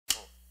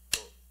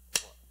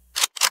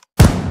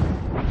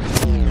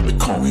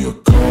call me a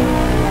god.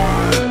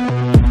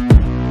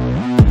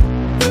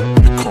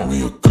 They call me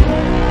a god.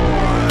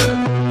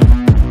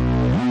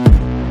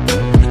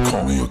 They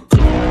call me a god.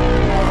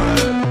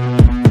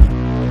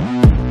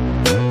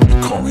 They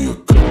call me a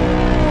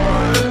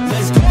god.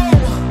 Let's go.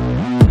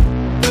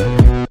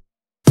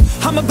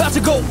 I'm about to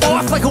go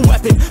off like a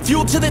weapon.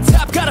 Fuel to the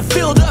top, got a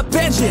filled up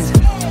engine.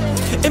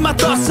 In my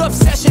thoughts,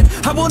 obsession,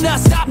 I will not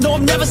stop, no,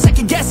 I'm never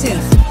second guessing.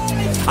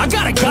 I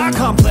got a God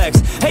complex,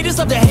 haters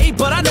love to hate,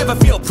 but I never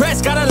feel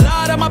pressed. Got a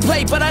lot on my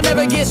plate, but I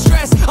never get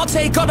stressed. I'll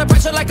take all the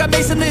pressure like I'm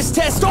acing this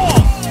test.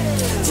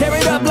 Tear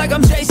it up like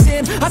I'm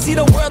Jason. I see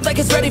the world like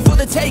it's ready for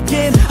the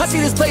taking. I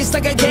see this place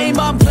like a game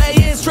I'm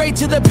playing. Straight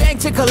to the bank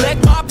to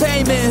collect my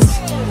payments.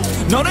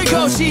 No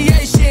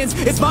negotiations,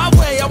 it's my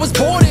way, I was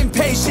born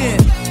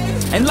impatient.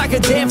 And like a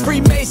damn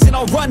Freemason,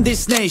 I'll run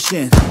this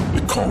nation.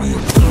 They call me a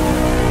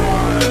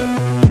god.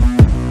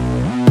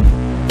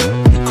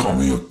 They call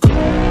me a god.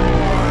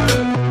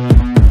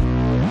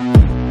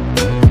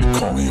 They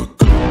call me a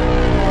god.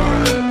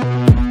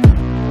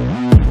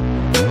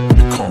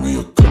 They call me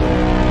a god.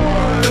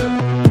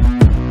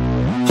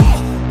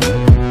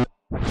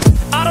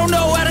 I don't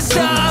know how to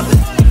stop,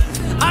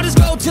 I just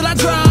go till I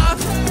drop.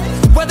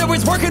 Whether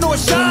it's working or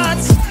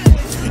shots,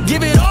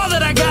 give it all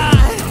that I got.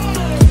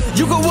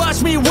 You can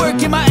watch me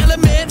work in my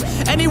element.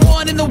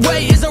 Anyone in the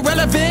way is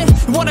irrelevant.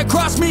 You wanna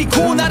cross me,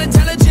 cool, not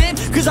intelligent,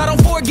 cause I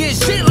don't forget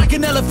shit like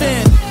an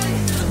elephant.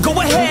 Go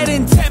ahead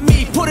and tempt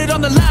me, put it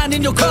on the line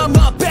and you'll come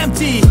up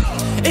empty.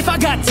 If I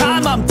got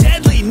time, I'm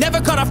deadly. Never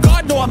caught off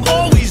guard, no, I'm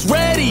always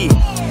ready.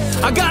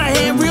 I got a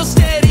hand real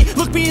steady.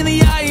 Look me in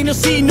the eye and you'll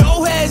see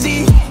no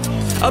hezzy.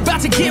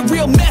 About to get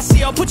real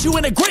messy, I'll put you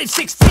in a grave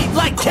 6 feet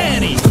like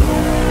Kenny.